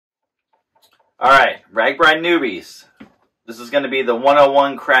Alright, Ragbrai Newbies. This is going to be the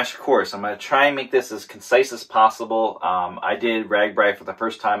 101 crash course. I'm going to try and make this as concise as possible. I did Ragbrai for the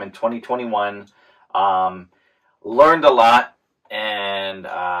first time in 2021. Learned a lot, and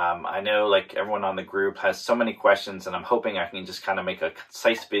I know like everyone on the group has so many questions, and I'm hoping I can just kind of make a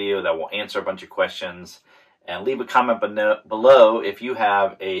concise video that will answer a bunch of questions. And leave a comment below if you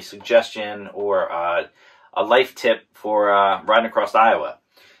have a suggestion or a life tip for riding across Iowa.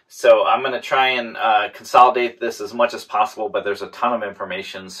 So I'm going to try and consolidate this as much as possible, but there's a ton of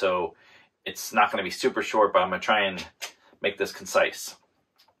information, so it's not going to be super short, but I'm going to try and make this concise.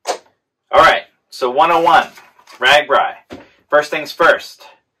 All right, so 101, Ragbrai. First things first,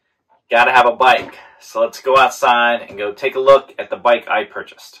 got to have a bike. So let's go outside and go take a look at the bike I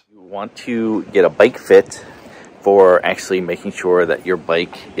purchased. You want to get a bike fit for actually making sure that your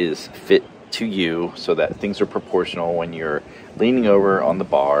bike is fit to you so that things are proportional when you're leaning over on the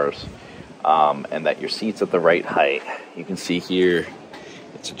bars, and that your seat's at the right height. You can see here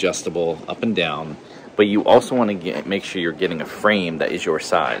it's adjustable up and down, but you also want to make sure you're getting a frame that is your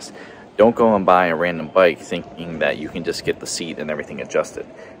size. Don't go and buy a random bike thinking that you can just get the seat and everything adjusted.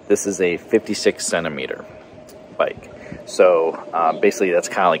 This is a 56 centimeter bike, so basically that's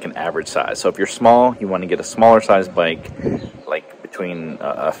kind of like an average size. So if you're small, you want to get a smaller size bike, like between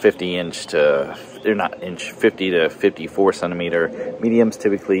a 50 to 54 centimeter. Mediums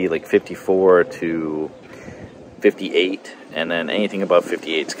typically like 54 to 58, and then anything above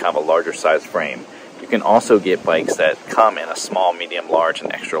 58 is kind of a larger size frame. You can also get bikes that come in a small, medium, large,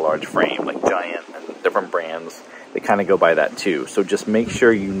 and extra large frame, like Giant and different brands. They kind of go by that too. So just make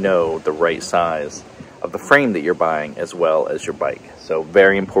sure you know the right size of the frame that you're buying as well as your bike. So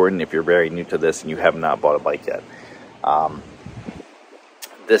very important if you're very new to this and you have not bought a bike yet.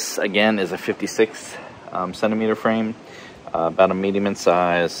 This again is a 56 centimeter frame, about a medium in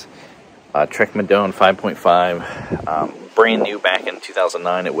size. Trek Madone 5.5, brand new back in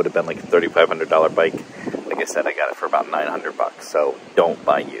 2009. It would have been like a $3,500 bike. Like I said, I got it for about 900 bucks. So don't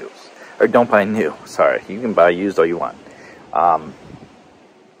buy used, or don't buy new. Sorry, you can buy used all you want.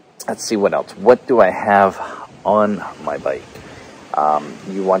 Let's see what else. What do I have on my bike?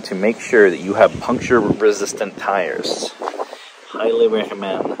 You want to make sure that you have puncture-resistant tires. Highly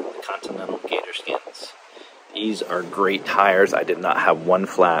recommend the Continental Gator Skins. These are great tires. I did not have one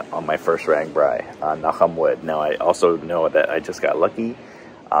flat on my first Ragbrai, knock on wood. Now, I also know that I just got lucky,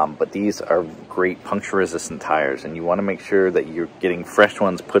 but these are great puncture-resistant tires, and you want to make sure that you're getting fresh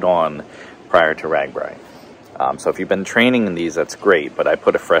ones put on prior to Ragbrai. So if you've been training in these, that's great, but I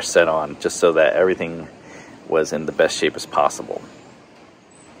put a fresh set on just so that everything was in the best shape as possible.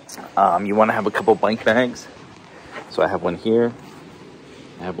 You want to have a couple bike bags. So I have one here,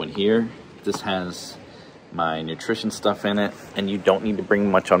 I have one here. This has my nutrition stuff in it, and you don't need to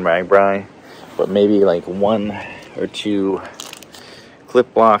bring much on Ragbrai, but maybe like 1 or 2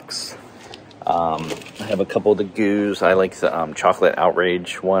 clip blocks. I have a couple of the goos. I like the chocolate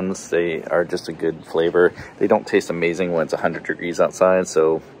outrage ones. They are just a good flavor. They don't taste amazing when it's 100 degrees outside,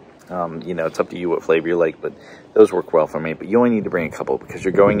 so you know, it's up to you what flavor you like, but those work well for me. But you only need to bring a couple because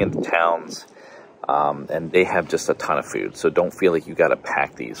you're going into towns, and they have just a ton of food, so don't feel like you got to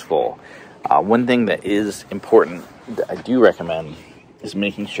pack these full. One thing that is important that I do recommend is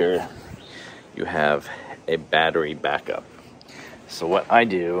making sure you have a battery backup. So what I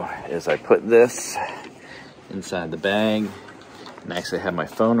do is I put this inside the bag, and I actually have my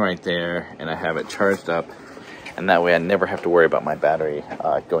phone right there, and I have it charged up, and that way I never have to worry about my battery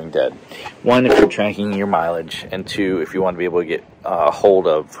going dead. 1, if you're tracking your mileage, and 2, if you want to be able to get a hold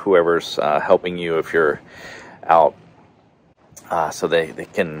of whoever's helping you if you're out, so they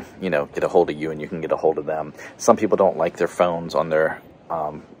can, you know, get a hold of you and you can get a hold of them. Some people don't like their phones on their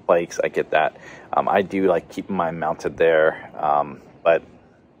bikes. I get that. I do like keeping mine mounted there, but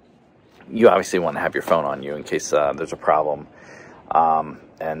you obviously want to have your phone on you in case there's a problem.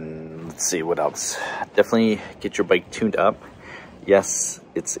 And let's see what else. Definitely get your bike tuned up. Yes,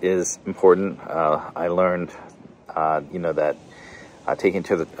 it is important. I learned, you know, that taking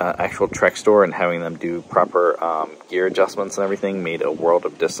to the actual Trek store and having them do proper gear adjustments and everything made a world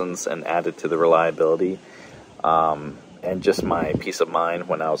of distance and added to the reliability and just my peace of mind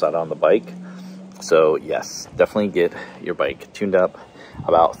when I was out on the bike. So yes, definitely get your bike tuned up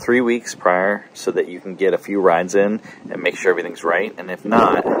about 3 weeks prior so that you can get a few rides in and make sure everything's right. And if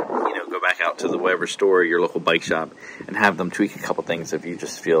not, you know, go back out to the whatever store, your local bike shop, and have them tweak a couple things if you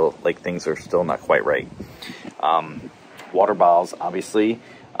just feel like things are still not quite right. Water bottles, obviously.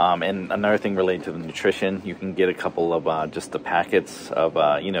 And another thing related to the nutrition, you can get a couple of just the packets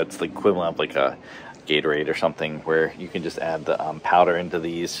of, you know, it's the equivalent of like a Gatorade or something, where you can just add the powder into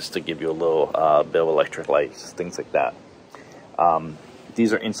these just to give you a little bit of electrolytes, things like that.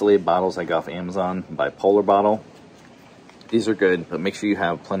 These are insulated bottles I got off Amazon by Polar Bottle. These are good, but make sure you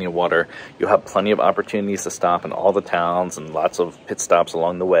have plenty of water. You'll have plenty of opportunities to stop in all the towns and lots of pit stops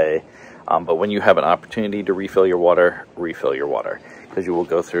along the way. But when you have an opportunity to refill your water, because you will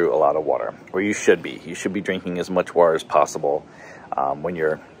go through a lot of water, or you should be. You should be drinking as much water as possible when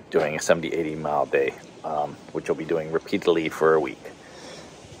you're doing a 70-80 mile day, which you'll be doing repeatedly for a week.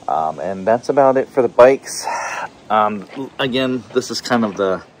 And that's about it for the bikes. Again, this is kind of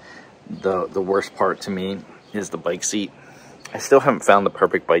the worst part to me, is the bike seat. I still haven't found the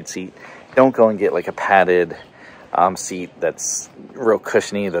perfect bike seat. Don't go and get like a padded seat that's real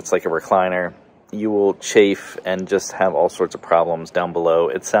cushiony, that's like a recliner. You will chafe and just have all sorts of problems down below.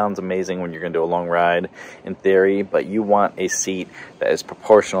 It sounds amazing when you're going to do a long ride in theory, but you want a seat that is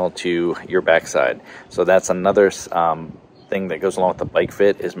proportional to your backside. So that's another thing that goes along with the bike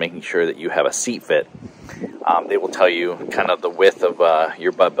fit, is making sure that you have a seat fit. They will tell you kind of the width of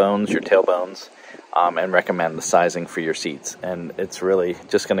your butt bones, your tailbones, and recommend the sizing for your seats. And it's really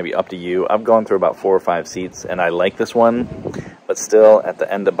just going to be up to you. I've gone through about 4 or 5 seats, and I like this one, but still, at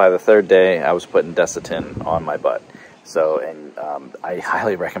the end by the 3rd day, I was putting Desitin on my butt. So, and I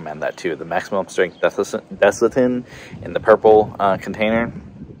highly recommend that too. The maximum strength Desitin in the purple container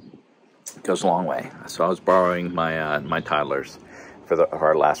goes a long way. So I was borrowing my my toddlers for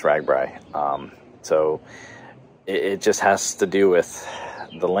our last Ragbrai. So it just has to do with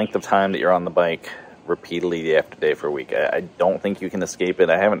the length of time that you're on the bike repeatedly day after day for a week. I don't think you can escape it.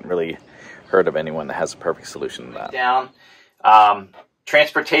 I haven't really heard of anyone that has a perfect solution to that.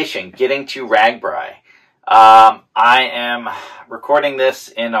 Transportation, getting to Ragbrai. I am recording this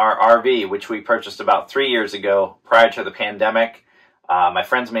in our RV, which we purchased about 3 years ago, prior to the pandemic. My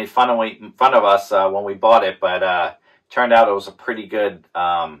friends made fun of us when we bought it, but turned out it was a pretty good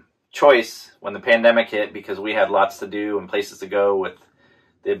choice when the pandemic hit, because we had lots to do and places to go with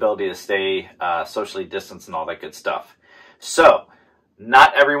the ability to stay socially distanced and all that good stuff. So,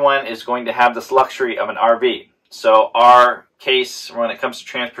 not everyone is going to have this luxury of an RV. So our case when it comes to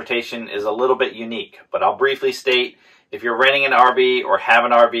transportation is a little bit unique, but I'll briefly state, if you're renting an RV or have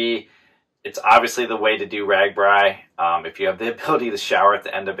an RV, it's obviously the way to do Ragbrai. If you have the ability to shower at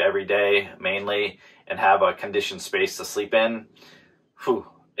the end of every day, mainly, and have a conditioned space to sleep in,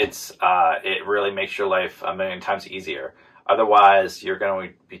 it really makes your life a million times easier. Otherwise, you're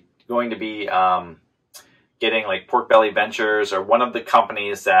going to be getting like Pork Belly Ventures, or one of the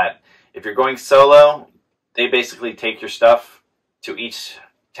companies that, if you're going solo, they basically take your stuff to each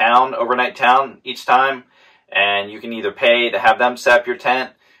town, overnight town, each time, and you can either pay to have them set up your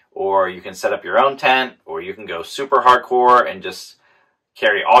tent, or you can set up your own tent, or you can go super hardcore and just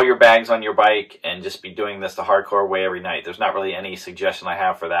carry all your bags on your bike and just be doing this the hardcore way every night. There's not really any suggestion I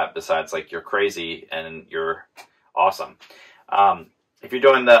have for that besides like you're crazy and you're awesome. If you're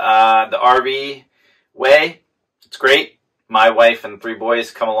doing the RV way, it's great. My wife and 3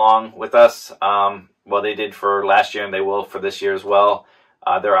 boys come along with us. Well, they did for last year and they will for this year as well.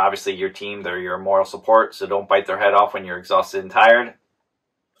 They're obviously your team. They're your moral support, so don't bite their head off when you're exhausted and tired.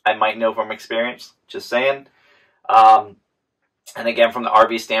 I might know from experience, just saying. And again, from the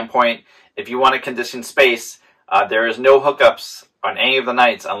RV standpoint, if you want a conditioned space, there is no hookups on any of the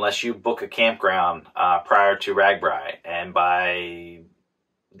nights unless you book a campground prior to Ragbrai. And by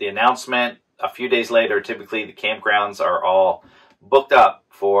the announcement, a few days later, typically the campgrounds are all booked up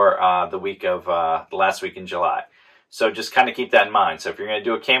for the week of the last week in July. So just kind of keep that in mind. So if you're going to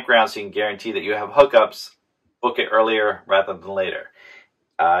do a campground so you can guarantee that you have hookups, book it earlier rather than later.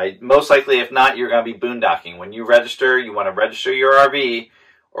 Most likely, if not, you're going to be boondocking. When you register, you want to register your RV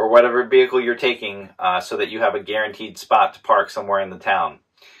or whatever vehicle you're taking so that you have a guaranteed spot to park somewhere in the town.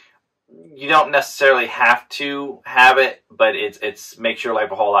 You don't necessarily have to have it, but it's makes your life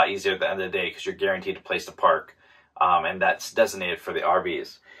a whole lot easier at the end of the day because you're guaranteed a place to park, and that's designated for the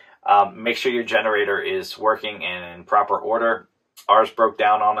RVs. Make sure your generator is working and in proper order. Ours broke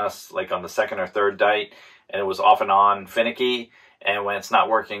down on us like on the 2nd or 3rd night, and it was off and on finicky. And when it's not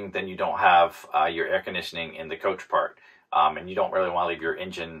working, then you don't have your air conditioning in the coach part. And you don't really want to leave your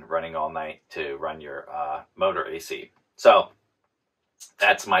engine running all night to run your motor AC. So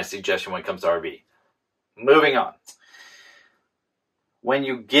that's my suggestion when it comes to RV. Moving on. When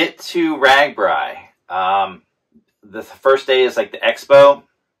you get to Ragbrai, the first day is like the expo.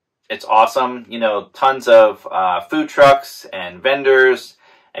 It's awesome. You know, tons of food trucks and vendors,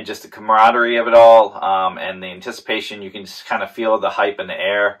 and just the camaraderie of it all, and the anticipation. You can just kind of feel the hype in the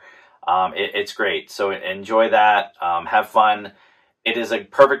air. It's great. So enjoy that. Have fun. it is a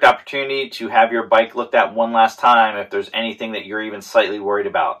perfect opportunity to have your bike looked at one last time if there's anything that you're even slightly worried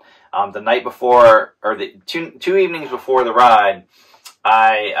about. The night before, or the two evenings before the ride,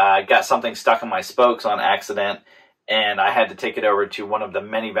 I got something stuck in my spokes on accident, and I had to take it over to one of the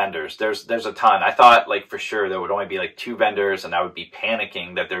many vendors. There's a ton. I thought like for sure there would only be like 2 vendors, and I would be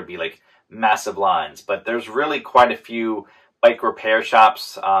panicking that there would be like massive lines. But there's really quite a few bike repair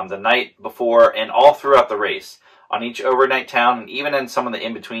shops the night before and all throughout the race. On each overnight town, and even in some of the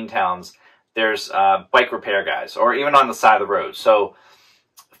in-between towns, there's bike repair guys, or even on the side of the road. So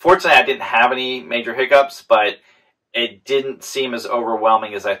fortunately, I didn't have any major hiccups, but it didn't seem as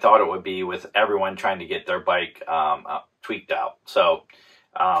overwhelming as I thought it would be with everyone trying to get their bike tweaked out. So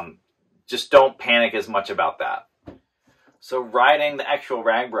just don't panic as much about that. So riding the actual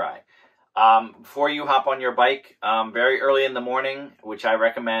Ragbrai. Before you hop on your bike, very early in the morning, which I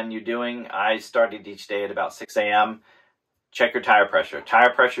recommend you doing, I started each day at about 6 a.m. Check your tire pressure.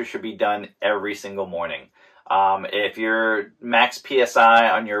 Tire pressure should be done every single morning. If your max PSI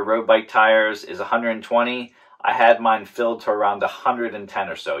on your road bike tires is 120, I had mine filled to around 110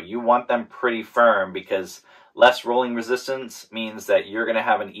 or so. You want them pretty firm because less rolling resistance means that you're going to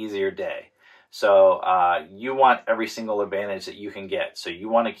have an easier day. So you want every single advantage that you can get. So you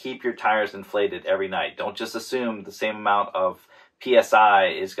want to keep your tires inflated every night. Don't just assume the same amount of PSI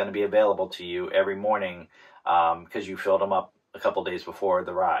is going to be available to you every morning because you filled them up a couple days before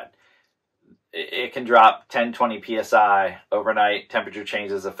the ride. It can drop 10, 20 PSI overnight. Temperature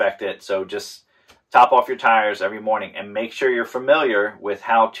changes affect it. So just top off your tires every morning and make sure you're familiar with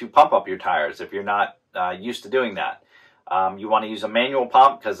how to pump up your tires if you're not used to doing that. You want to use a manual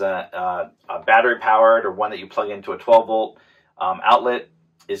pump because a battery powered or one that you plug into a 12 volt outlet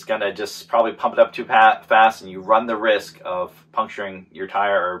is going to just probably pump it up too fast, and you run the risk of puncturing your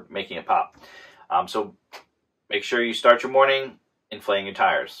tire or making it pop. So make sure you start your morning inflating your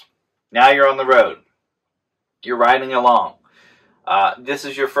tires. Now you're on the road. You're riding along. This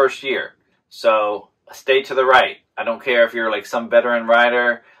is your first year, so stay to the right. I don't care if you're like some veteran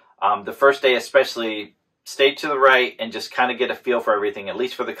rider. The first day especially, stay to the right and just kind of get a feel for everything, at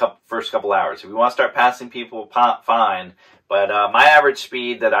least for the first couple hours. If you want to start passing people, fine. But my average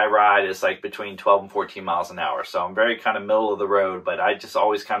speed that I ride is like between 12 and 14 miles an hour. So I'm very kind of middle of the road, but I just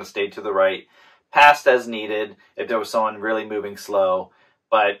always kind of stayed to the right, passed as needed if there was someone really moving slow.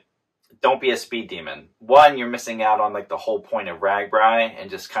 But don't be a speed demon. One, you're missing out on like the whole point of Ragbrai and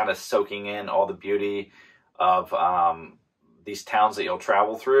just kind of soaking in all the beauty of these towns that you'll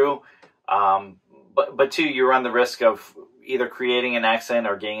travel through. But two, you run the risk of either creating an accident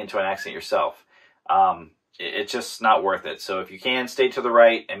or getting into an accident yourself. It's just not worth it. So if you can, stay to the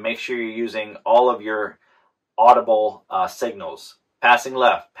right and make sure you're using all of your audible signals. Passing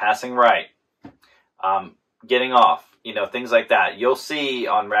left, passing right, getting off, things like that. You'll see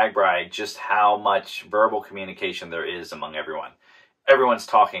on Ragbrai just how much verbal communication there is among everyone. Everyone's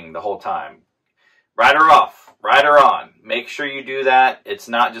talking the whole time. Rider off, rider on. Make sure you do that. It's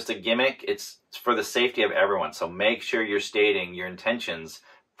not just a gimmick. It's for the safety of everyone. So make sure you're stating your intentions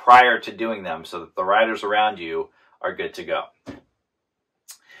prior to doing them so that the riders around you are good to go.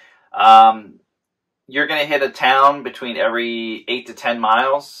 You're going to hit a town between every 8 to 10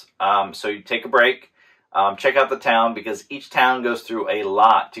 miles. So you take a break, check out the town, because each town goes through a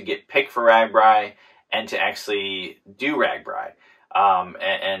lot to get picked for Ragbrai and to actually do Ragbrai.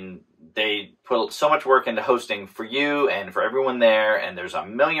 And they put so much work into hosting for you and for everyone there, and there's a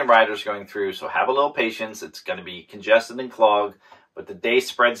million riders going through, so have a little patience. It's going to be congested and clogged, but the day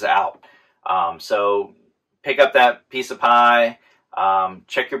spreads out. So pick up that piece of pie,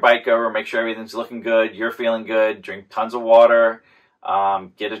 check your bike over, make sure everything's looking good, you're feeling good, drink tons of water,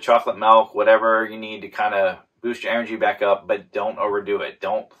 get a chocolate milk, whatever you need to kind of boost your energy back up, but don't overdo it.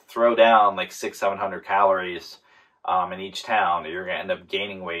 Don't throw down like 600-700 calories in each town. You're going to end up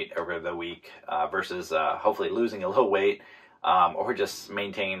gaining weight over the week versus hopefully losing a little weight or just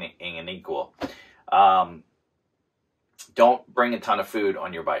maintaining an equal. Don't bring a ton of food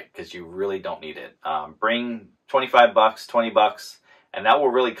on your bike because you really don't need it. Bring $25, $20, and that will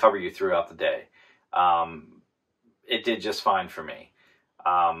really cover you throughout the day. It did just fine for me.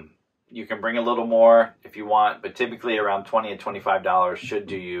 You can bring a little more if you want, but typically around $20 to $25 should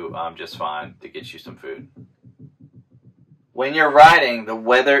do you just fine to get you some food. When you're riding, the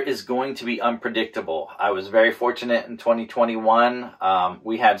weather is going to be unpredictable. I was very fortunate in 2021.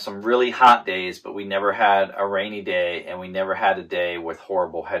 We had some really hot days, but we never had a rainy day, and we never had a day with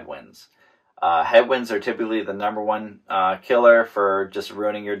horrible headwinds. Headwinds are typically the #1 killer for just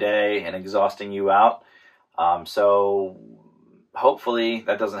ruining your day and exhausting you out. So Hopefully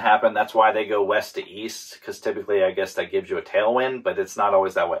that doesn't happen. That's why they go west to east, because typically I guess that gives you a tailwind, but it's not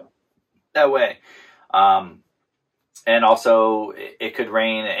always that way. And also it could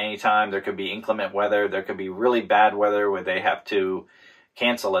rain at any time. There could be inclement weather. There could be really bad weather where they have to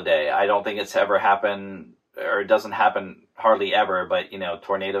cancel a day. I don't think it's ever happened, or it doesn't happen hardly ever, but you know,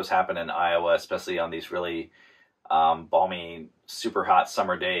 tornadoes happen in Iowa, especially on these really balmy, super hot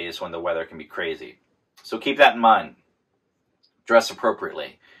summer days when the weather can be crazy. So keep that in mind. Dress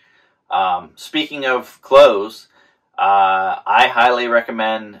appropriately. Speaking of clothes, I highly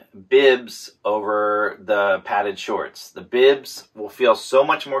recommend bibs over the padded shorts. The bibs will feel so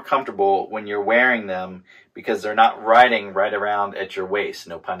much more comfortable when you're wearing them because they're not riding right around at your waist,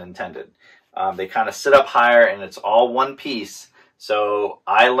 no pun intended. They kind of sit up higher and it's all one piece. So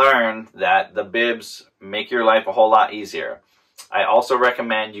I learned that the bibs make your life a whole lot easier. I also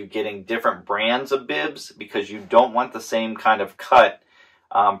recommend you getting different brands of bibs because you don't want the same kind of cut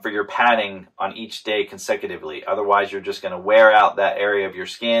for your padding on each day consecutively. Otherwise, you're just going to wear out that area of your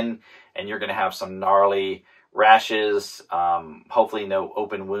skin and you're going to have some gnarly rashes, hopefully no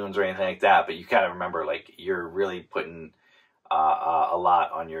open wounds or anything like that. But you got to remember, like, you're really putting a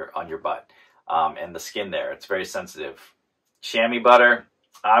lot on your butt and the skin there. It's very sensitive. Chamois butter,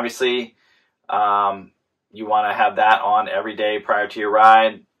 obviously. You want to have that on every day prior to your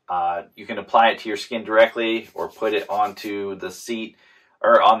ride. You can apply it to your skin directly or put it onto the seat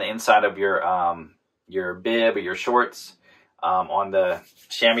or on the inside of your bib or your shorts on the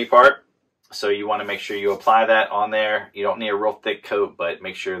chamois part. So you want to make sure you apply that on there. You don't need a real thick coat, but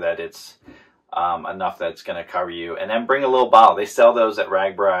make sure that it's enough that it's going to cover you. And then bring a little bottle. They sell those at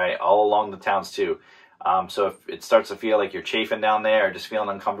Ragbrai all along the towns too. So if it starts to feel like you're chafing down there or just feeling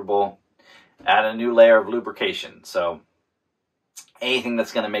uncomfortable, add a new layer of lubrication. So anything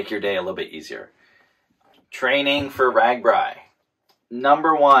that's going to make your day a little bit easier. Training for Ragbrai.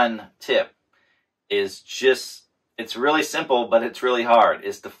 Number one tip is just, it's really simple, but it's really hard,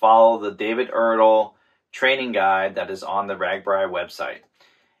 is to follow the David Ertl training guide that is on the Ragbrai website.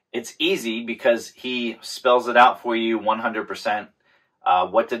 It's easy because he spells it out for you 100%,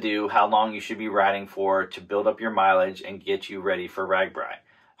 what to do, how long you should be riding for to build up your mileage and get you ready for Ragbrai.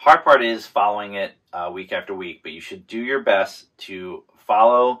 Hard part is following it week after week, but you should do your best to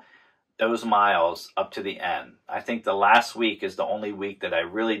follow those miles up to the end. I think the last week is the only week that I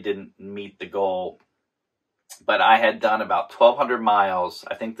really didn't meet the goal, but I had done about 1,200 miles.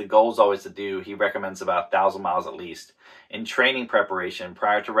 I think the goal is always to do, he recommends about 1,000 miles at least, in training preparation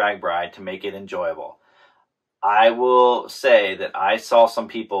prior to Ragbrai to make it enjoyable. I will say that I saw some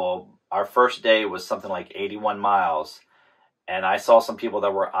people, our first day was something like 81 miles, and I saw some people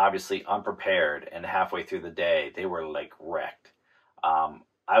that were obviously unprepared, and halfway through the day, they were like wrecked.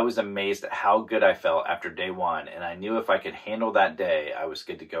 I was amazed at how good I felt after day one, and I knew if I could handle that day, I was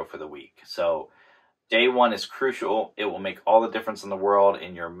good to go for the week. So day one is crucial. It will make all the difference in the world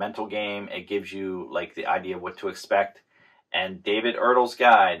in your mental game. It gives you like the idea of what to expect. And David Ertl's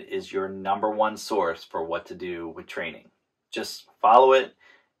guide is your number one source for what to do with training. Just follow it,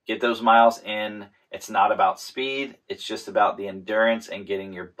 get those miles in. It's not about speed. It's just about the endurance and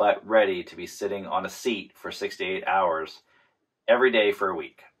getting your butt ready to be sitting on a seat for 6 to 8 hours every day for a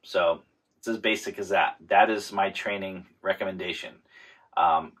week. So it's as basic as that. That is my training recommendation.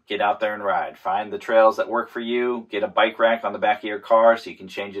 Get out there and ride. Find the trails that work for you. Get a bike rack on the back of your car so you can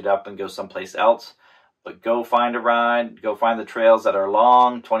change it up and go someplace else. But go find a ride. Go find the trails that are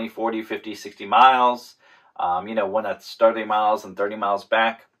long, 20, 40, 50, 60 miles. One that's 30 miles and 30 miles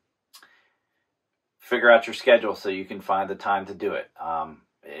back. Figure out your schedule so you can find the time to do it.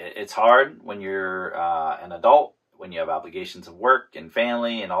 It's hard when you're an adult, when you have obligations of work and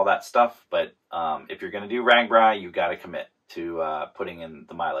family and all that stuff. But if you're going to do Ragbrai, you got to commit to putting in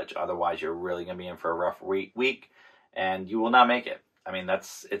the mileage. Otherwise, you're really going to be in for a rough week and you will not make it. I mean,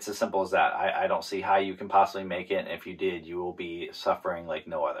 it's as simple as that. I don't see how you can possibly make it. And if you did, you will be suffering like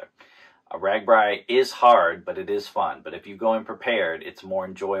no other. Ragbrai is hard, but it is fun. But if you go in prepared, it's more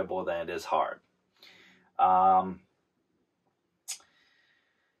enjoyable than it is hard.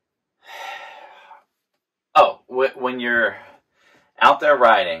 When you're out there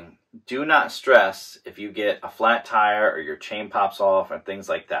riding, do not stress if you get a flat tire or your chain pops off and things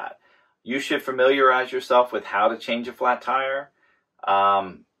like that. You should familiarize yourself with how to change a flat tire. Go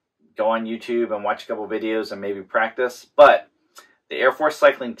on YouTube and watch a couple videos and maybe practice. But the Air Force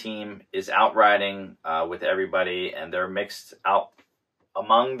cycling team is out riding with everybody, and they're mixed out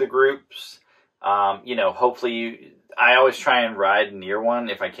among the groups. Hopefully I always try and ride near one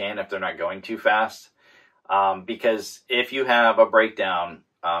if I can, if they're not going too fast. Because if you have a breakdown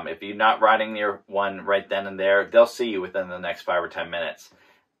If you're not riding near one right then and there, they'll see you within the next 5 or 10 minutes.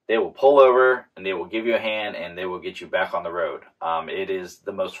 They will pull over and they will give you a hand and they will get you back on the road. It is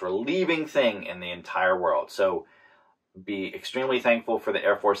the most relieving thing in the entire world. So be extremely thankful for the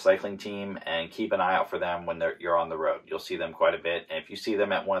Air Force cycling team and keep an eye out for them when you're on the road. You'll see them quite a bit. And if you see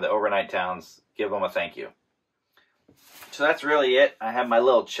them at one of the overnight towns, give them a thank you. So that's really it. I have my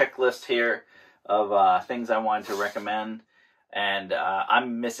little checklist here of things I wanted to recommend. And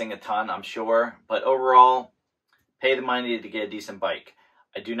I'm missing a ton, I'm sure. But overall, pay the money to get a decent bike.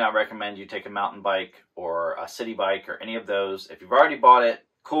 I do not recommend you take a mountain bike or a city bike or any of those. If you've already bought it,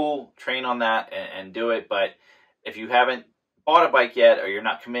 cool, train on that and do it. But if you haven't bought a bike yet or you're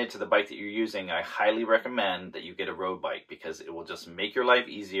not committed to the bike that you're using, I highly recommend that you get a road bike because it will just make your life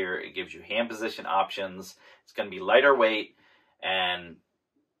easier. It gives you hand position options. It's going to be lighter weight and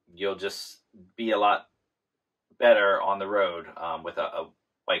you'll just be a lot better on the road with a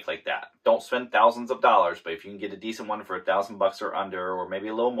bike like that. Don't spend thousands of dollars, but if you can get a decent one for $1,000 or under, or maybe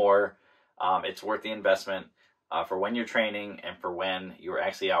a little more, it's worth the investment for when you're training and for when you're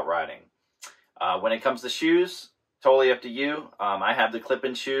actually out riding. When it comes to shoes, totally up to you. I have the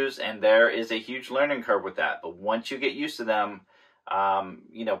clip-in shoes, and there is a huge learning curve with that. But once you get used to them,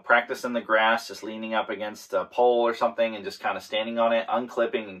 you know, practice in the grass, just leaning up against a pole or something and just kind of standing on it,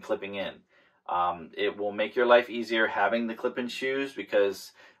 unclipping and clipping in. It will make your life easier having the clip-in shoes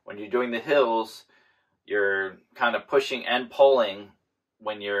because when you're doing the hills, you're kind of pushing and pulling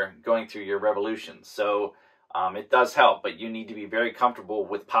when you're going through your revolutions. So it does help, but you need to be very comfortable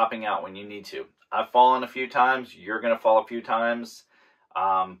with popping out when you need to. I've fallen a few times. You're going to fall a few times,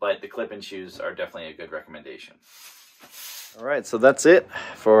 but the clip-in shoes are definitely a good recommendation. All right, so that's it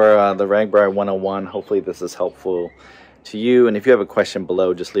for the Ragbrai 101. Hopefully this is helpful to you, and if you have a question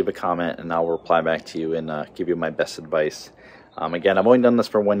below, just leave a comment and I'll reply back to you and give you my best advice. Again, I've only done this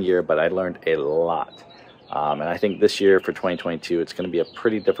for 1 year, but I learned a lot. And I think this year for 2022, it's going to be a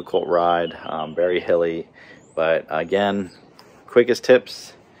pretty difficult ride, very hilly. But again, quickest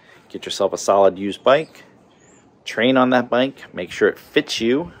tips, get yourself a solid used bike, train on that bike, make sure it fits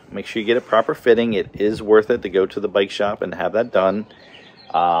you, make sure you get it proper fitting. It is worth it to go to the bike shop and have that done.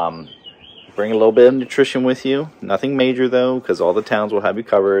 Bring a little bit of nutrition with you, nothing major though, because all the towns will have you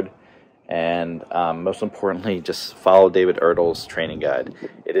covered. And most importantly, just follow David Ertl's training guide.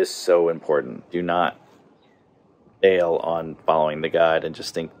 It is so important. Do not bail on following the guide and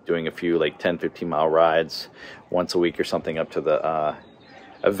just think doing a few like 10-15 mile rides once a week or something up to the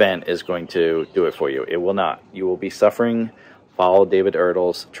event is going to do it for you. It will not. You will be suffering. Follow David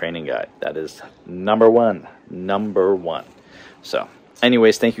Ertl's training guide. That is number one. So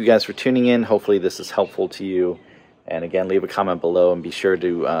anyways, thank you guys for tuning in. Hopefully this is helpful to you. And again, leave a comment below and be sure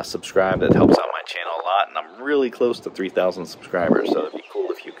to subscribe. That helps out my channel a lot. And I'm really close to 3,000 subscribers. So it'd be cool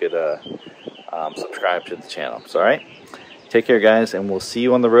if you could subscribe to the channel. So, all right. Take care, guys. And we'll see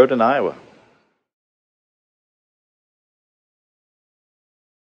you on the road in Iowa.